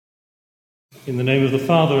In the name of the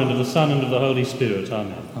Father, and of the Son, and of the Holy Spirit.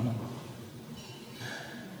 Amen. Amen.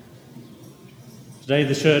 Today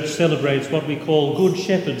the Church celebrates what we call Good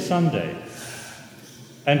Shepherd Sunday.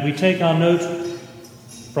 And we take our note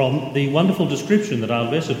from the wonderful description that our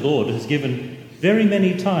blessed Lord has given very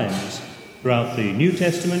many times throughout the New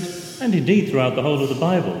Testament, and indeed throughout the whole of the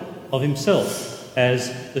Bible, of himself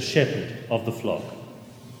as the shepherd of the flock.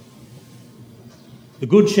 The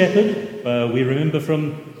Good Shepherd, we remember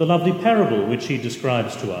from the lovely parable which he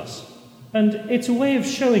describes to us. And it's a way of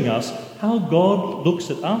showing us how God looks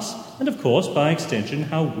at us, and of course, by extension,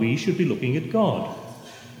 how we should be looking at God.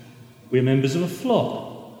 We're members of a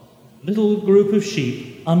flock, a little group of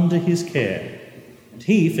sheep under his care. And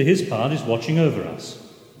he, for his part, is watching over us,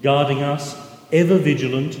 guarding us, ever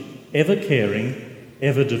vigilant, ever caring,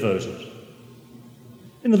 ever devoted.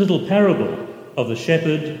 In the little parable of the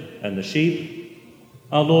shepherd and the sheep,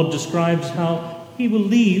 our Lord describes how he will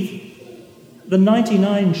leave the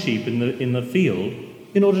 99 sheep in the field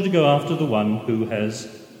in order to go after the one who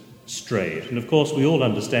has strayed. And of course, we all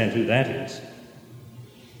understand who that is.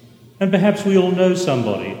 And perhaps we all know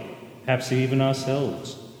somebody, perhaps even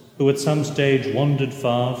ourselves, who at some stage wandered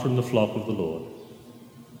far from the flock of the Lord.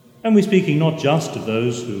 And we're speaking not just of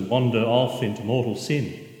those who wander off into mortal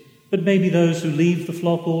sin, but maybe those who leave the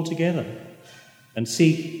flock altogether and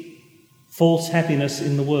seek false happiness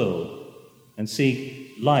in the world and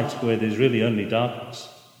seek light where there's really only darkness,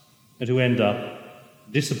 and who end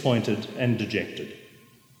up disappointed and dejected.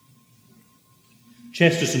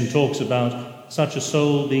 Chesterton talks about such a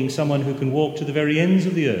soul being someone who can walk to the very ends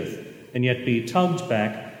of the earth and yet be tugged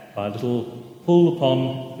back by a little pull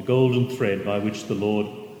upon the golden thread by which the Lord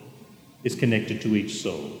is connected to each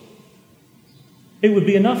soul. It would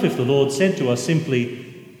be enough if the Lord said to us simply,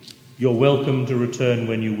 "You're welcome to return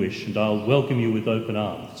when you wish, and I'll welcome you with open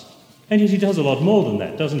arms." And yet he does a lot more than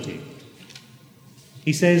that, doesn't he?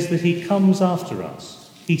 He says that he comes after us.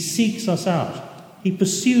 He seeks us out. He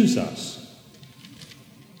pursues us.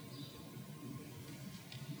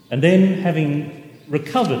 And then, having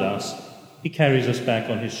recovered us, he carries us back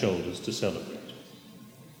on his shoulders to celebrate.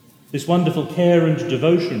 This wonderful care and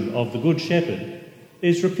devotion of the Good Shepherd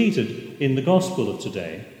is repeated in the Gospel of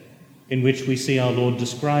today, in which we see our Lord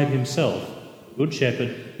describe himself, the Good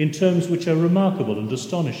Shepherd, in terms which are remarkable and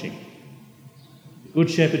astonishing. The Good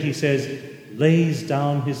Shepherd, he says, lays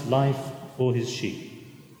down his life for his sheep.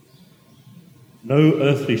 No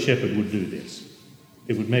earthly shepherd would do this.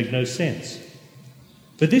 It would make no sense.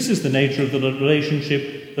 But this is the nature of the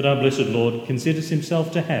relationship that our blessed Lord considers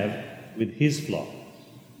himself to have with his flock.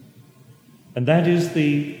 And that is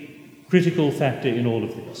the critical factor in all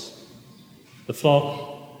of this. The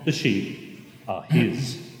flock, the sheep, are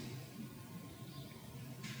his.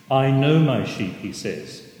 I know my sheep, he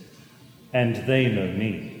says, and they know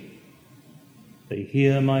me. They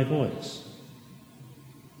hear my voice.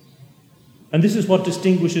 And this is what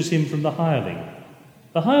distinguishes him from the hireling.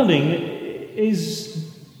 The hireling is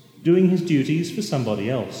doing his duties for somebody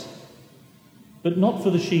else, but not for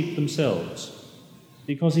the sheep themselves,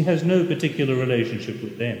 because he has no particular relationship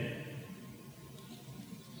with them.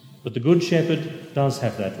 But the Good Shepherd does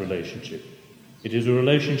have that relationship. It is a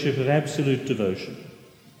relationship of absolute devotion,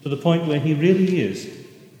 to the point where he really is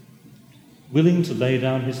willing to lay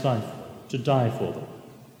down his life, to die for them.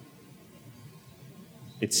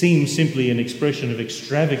 It seems simply an expression of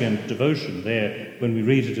extravagant devotion there when we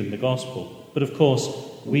read it in the Gospel. But of course,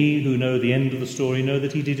 we who know the end of the story know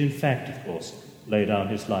that he did in fact, of course, lay down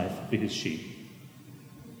his life for his sheep.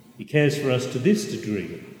 He cares for us to this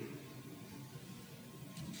degree.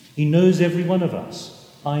 He knows every one of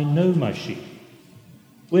us. I know my sheep.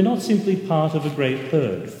 We're not simply part of a great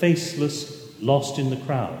herd, faceless, lost in the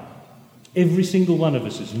crowd. Every single one of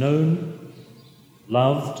us is known,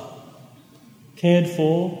 loved, cared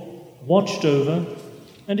for, watched over,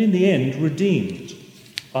 and in the end, redeemed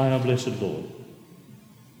by our blessed Lord.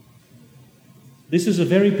 This is a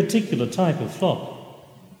very particular type of flock.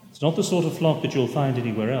 It's not the sort of flock that you'll find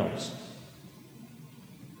anywhere else.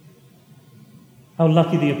 How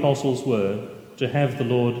lucky the apostles were to have the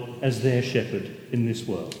Lord as their shepherd in this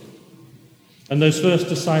world. And those first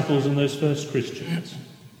disciples and those first Christians.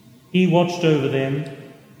 He watched over them,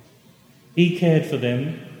 he cared for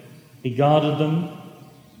them, he guarded them,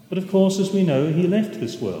 but of course, as we know, he left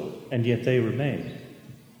this world, and yet they remained.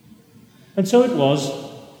 And so it was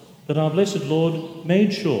that our blessed Lord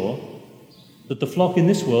made sure that the flock in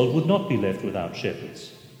this world would not be left without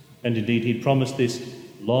shepherds. And indeed, he promised this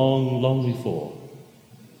long, long before.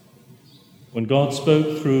 When God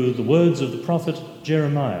spoke through the words of the prophet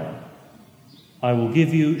Jeremiah, "I will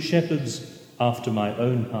give you shepherds after my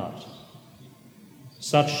own heart."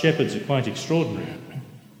 Such shepherds are quite extraordinary.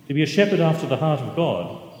 To be a shepherd after the heart of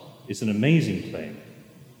God is an amazing claim,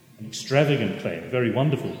 an extravagant claim, a very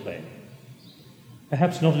wonderful claim.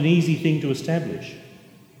 Perhaps not an easy thing to establish.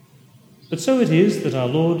 But so it is that our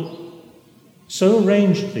Lord so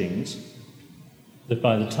arranged things that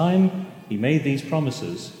by the time he made these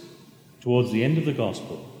promises towards the end of the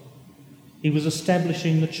gospel, he was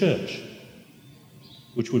establishing the church,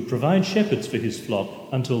 which would provide shepherds for his flock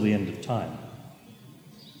until the end of time.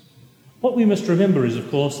 What we must remember is,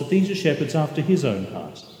 of course, that these are shepherds after his own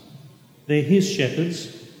heart. They're his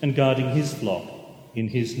shepherds and guarding his flock in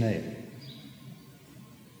his name.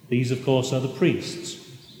 These, of course, are the priests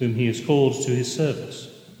whom he has called to his service.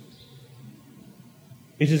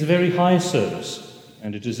 It is a very high service,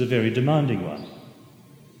 and it is a very demanding one.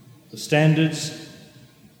 The standards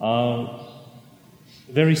are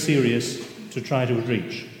very serious to try to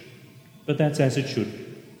reach, but that's as it should be.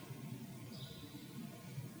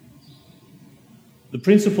 The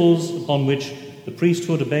principles upon which the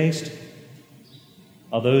priesthood are based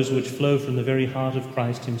are those which flow from the very heart of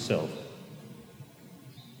Christ himself,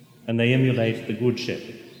 and they emulate the Good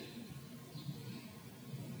Shepherd.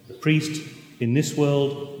 The priest in this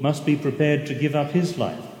world must be prepared to give up his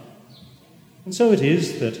life. And so it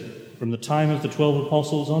is that from the time of the 12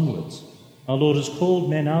 apostles onwards, our Lord has called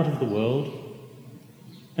men out of the world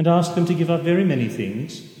and asked them to give up very many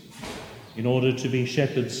things in order to be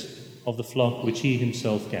shepherds of the flock which he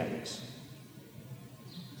himself gathers.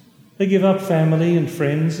 They give up family and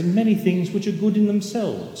friends and many things which are good in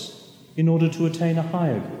themselves in order to attain a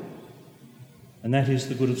higher good, and that is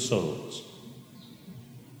the good of souls.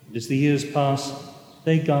 And as the years pass,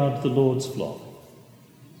 they guard the Lord's flock,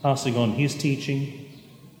 passing on his teaching,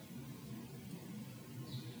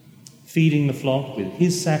 feeding the flock with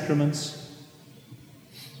his sacraments,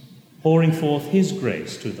 pouring forth his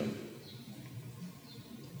grace to them.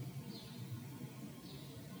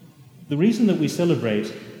 The reason that we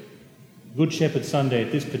celebrate Good Shepherd Sunday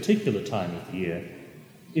at this particular time of the year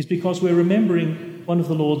is because we're remembering one of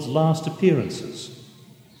the Lord's last appearances.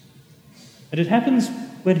 And it happens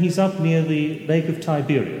when he's up near the Lake of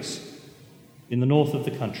Tiberias in the north of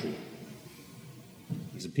the country.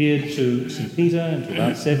 He's appeared to St. Peter and to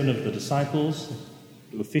about 7 of the disciples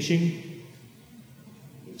who were fishing.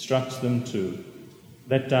 He instructs them to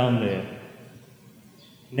let down their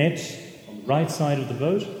net on the right side of the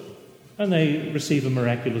boat, and they receive a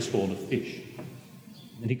miraculous haul of fish.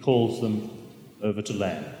 And he calls them over to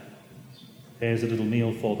land, prepares a little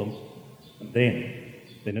meal for them, and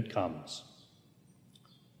then it comes.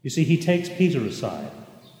 You see, he takes Peter aside,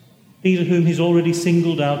 Peter whom he's already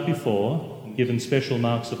singled out before and given special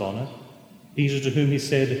marks of honour, Peter to whom he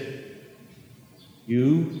said,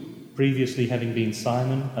 "You, previously having been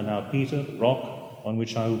Simon, are now Peter, the rock on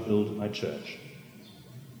which I will build my church."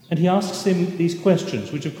 And he asks him these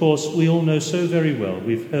questions, which of course we all know so very well.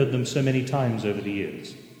 We've heard them so many times over the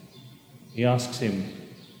years. He asks him,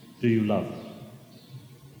 "Do you love me?"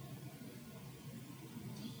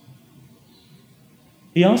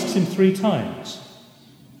 He asks him 3 times.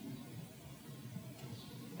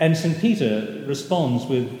 And St. Peter responds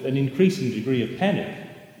with an increasing degree of panic.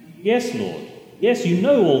 "Yes, Lord. Yes, you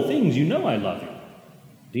know all things. You know I love you."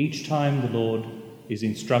 And each time the Lord is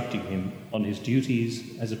instructing him on his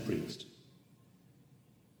duties as a priest.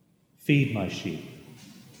 Feed my sheep.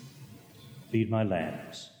 Feed my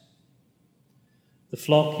lambs. The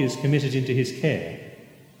flock is committed into his care,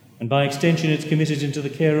 and by extension it's committed into the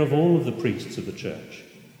care of all of the priests of the church,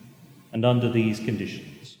 and under these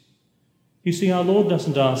conditions. You see, our Lord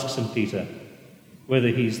doesn't ask St. Peter whether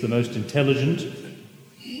he's the most intelligent,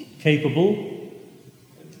 capable,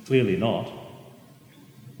 clearly not,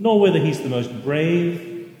 nor whether he's the most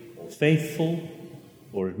brave or faithful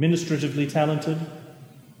or administratively talented.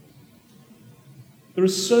 There are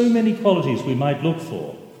so many qualities we might look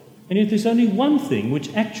for, and yet there's only one thing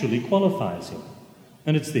which actually qualifies him,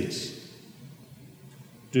 and it's this: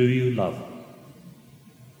 do you love me?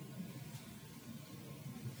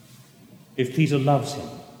 If Peter loves him,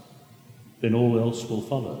 then all else will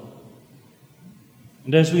follow.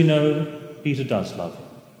 And as we know, Peter does love him.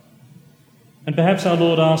 And perhaps our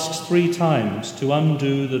Lord asks 3 times to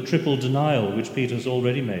undo the triple denial which Peter's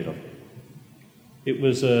already made of him. It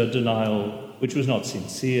was a denial which was not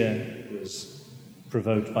sincere, it was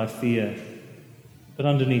provoked by fear, but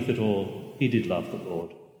underneath it all, he did love the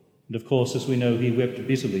Lord. And of course, as we know, he wept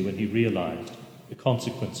bitterly when he realized the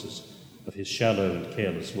consequences of his shallow and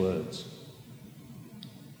careless words.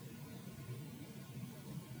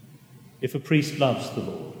 If a priest loves the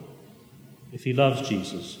Lord, if he loves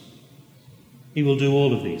Jesus, he will do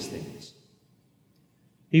all of these things.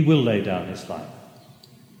 He will lay down his life.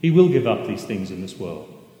 He will give up these things in this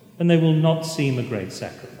world, and they will not seem a great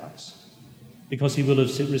sacrifice, because he will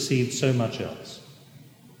have received so much else.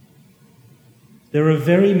 There are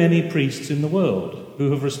very many priests in the world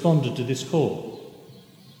who have responded to this call.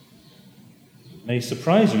 It may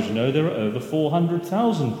surprise you to know there are over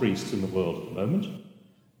 400,000 priests in the world at the moment.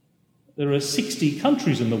 There are 60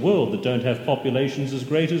 countries in the world that don't have populations as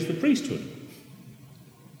great as the priesthood.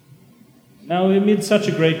 Now, amid such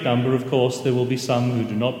a great number, of course, there will be some who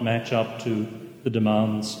do not match up to the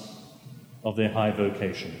demands of their high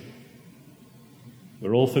vocation.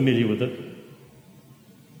 We're all familiar with it.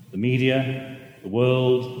 The media, the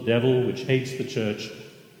world, the devil, which hates the church,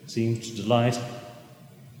 seems to delight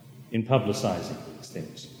in publicizing these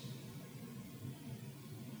things.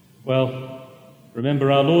 Well,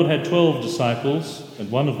 remember, our Lord had 12 disciples,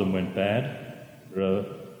 and one of them went bad. There are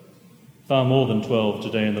far more than 12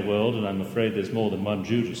 today in the world, and I'm afraid there's more than one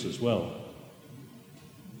Judas as well.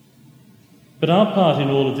 But our part in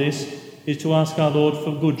all of this is to ask our Lord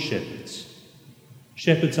for good shepherds,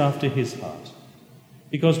 shepherds after his heart,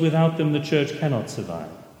 because without them the church cannot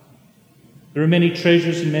survive. There are many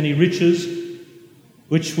treasures and many riches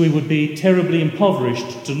which we would be terribly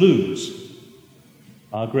impoverished to lose.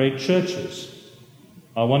 Our great churches,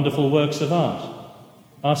 our wonderful works of art,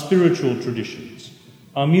 our spiritual traditions,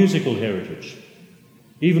 our musical heritage,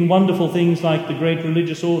 even wonderful things like the great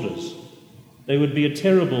religious orders. They would be a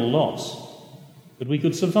terrible loss, but we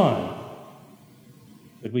could survive.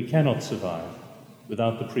 But we cannot survive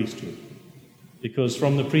without the priesthood, because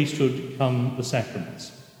from the priesthood come the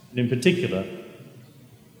sacraments, and in particular,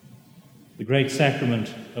 the great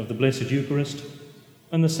sacrament of the Blessed Eucharist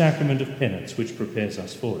and the sacrament of penance, which prepares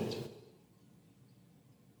us for it.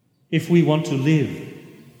 If we want to live,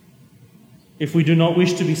 if we do not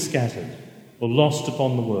wish to be scattered or lost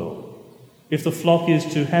upon the world, if the flock is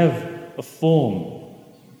to have a form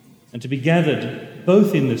and to be gathered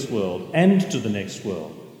both in this world and to the next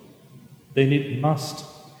world, then it must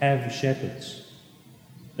have shepherds.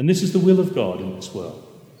 And this is the will of God in this world.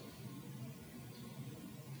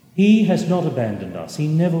 He has not abandoned us. He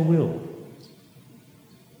never will.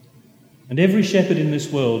 And every shepherd in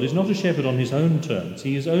this world is not a shepherd on his own terms.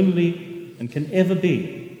 He is only and can ever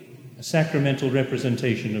be a sacramental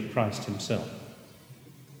representation of Christ himself.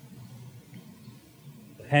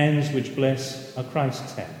 The hands which bless are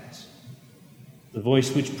Christ's hands. The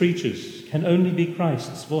voice which preaches can only be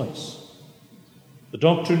Christ's voice. The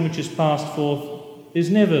doctrine which is passed forth is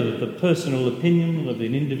never the personal opinion of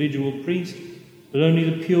an individual priest, but only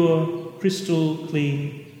the pure, crystal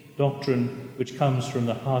clean doctrine which comes from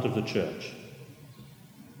the heart of the church,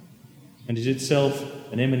 and is itself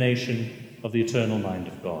an emanation of the eternal mind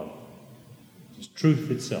of God. It is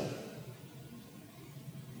truth itself.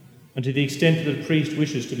 And to the extent that a priest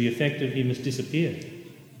wishes to be effective, he must disappear.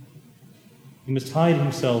 He must hide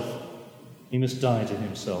himself. He must die to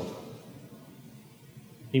himself.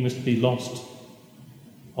 He must be lost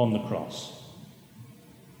on the cross,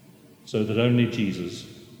 so that only Jesus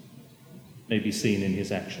may be seen in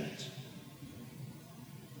his actions.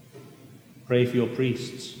 Pray for your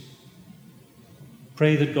priests.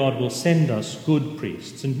 Pray that God will send us good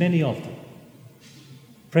priests, and many of them.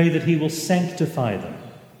 Pray that he will sanctify them.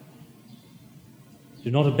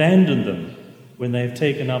 Do not abandon them when they have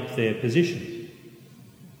taken up their position.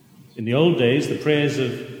 In the old days, the prayers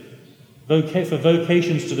for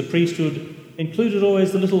vocations to the priesthood included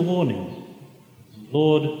always the little warning,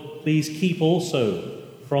 Lord, please keep also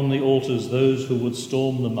from the altars those who would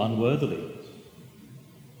storm them unworthily.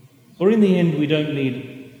 For in the end, we don't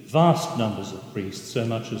need vast numbers of priests so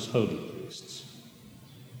much as holy priests.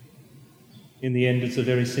 In the end, it's a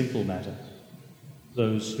very simple matter.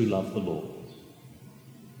 Those who love the Lord.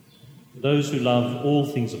 For those who love, all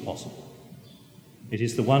things are possible. It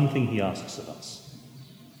is the one thing he asks of us.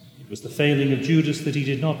 It was the failing of Judas that he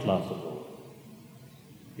did not love the Lord.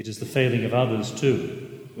 It is the failing of others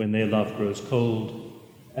too, when their love grows cold,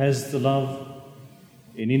 as the love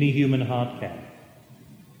in any human heart can.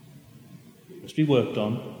 It must be worked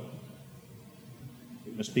on.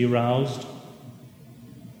 It must be aroused.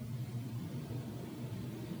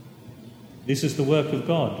 This is the work of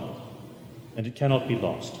God, and it cannot be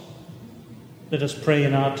lost. Let us pray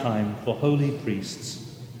in our time for holy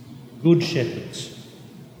priests, good shepherds,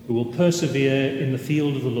 who will persevere in the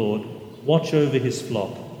field of the Lord, watch over his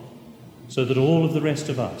flock, so that all of the rest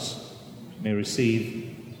of us may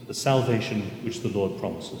receive the salvation which the Lord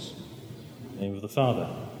promises. In the name of the Father,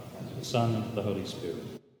 and of the Son, and of the Holy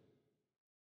Spirit.